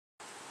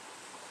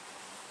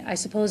I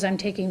suppose I'm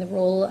taking the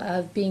role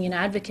of being an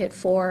advocate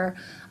for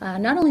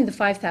not only the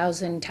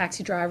 5,000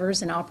 taxi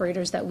drivers and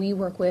operators that we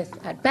work with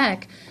at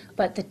Beck,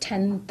 but the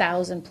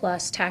 10,000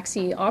 plus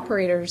taxi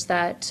operators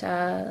that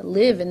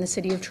live in the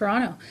city of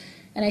Toronto.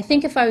 And I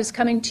think if I was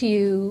coming to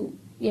you,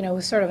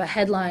 with sort of a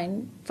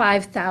headline,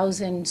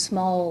 5,000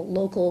 small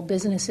local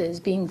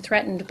businesses being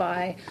threatened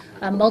by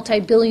a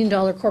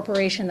multi-billion-dollar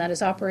corporation that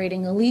is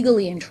operating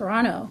illegally in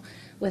Toronto,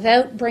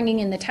 without bringing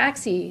in the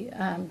taxi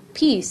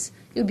piece,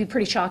 it would be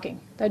pretty shocking.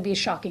 That would be a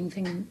shocking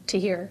thing to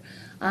hear.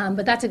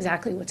 But that's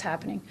exactly what's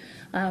happening.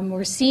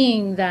 We're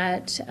seeing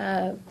that,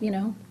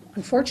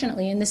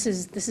 unfortunately, and this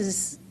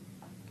is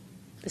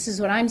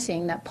what I'm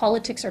seeing, that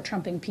politics are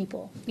trumping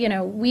people.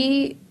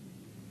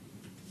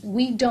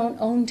 We don't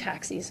own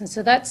taxis, and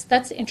so that's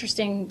the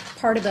interesting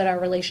part about our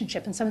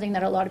relationship, and something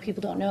that a lot of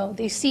people don't know.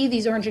 They see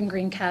these orange and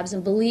green cabs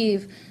and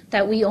believe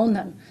that we own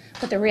them,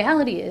 but the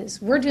reality is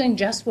we're doing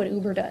just what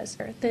Uber does.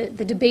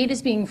 The debate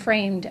is being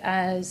framed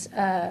as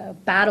a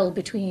battle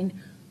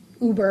between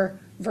Uber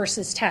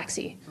versus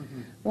taxi,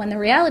 when the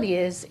reality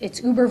is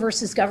it's Uber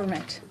versus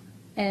government.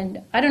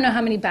 And I don't know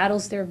how many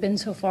battles there have been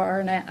so far,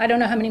 and I don't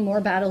know how many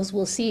more battles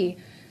we'll see.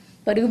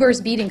 But Uber is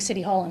beating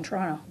City Hall in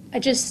Toronto. I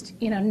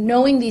just,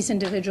 knowing these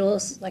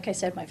individuals, like I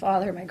said, my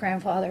father, my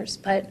grandfathers,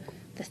 but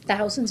the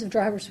thousands of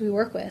drivers we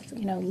work with,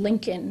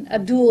 Lincoln,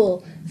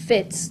 Abdul,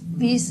 Fitz,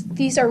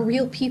 these are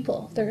real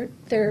people.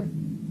 They're,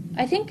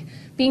 I think,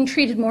 being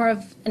treated more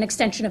of an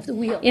extension of the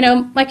wheel.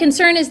 My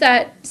concern is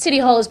that City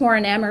Hall is more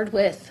enamored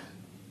with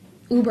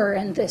Uber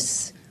and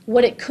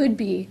what it could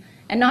be,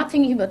 and not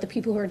thinking about the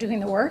people who are doing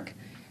the work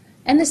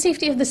and the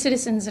safety of the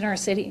citizens in our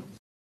city.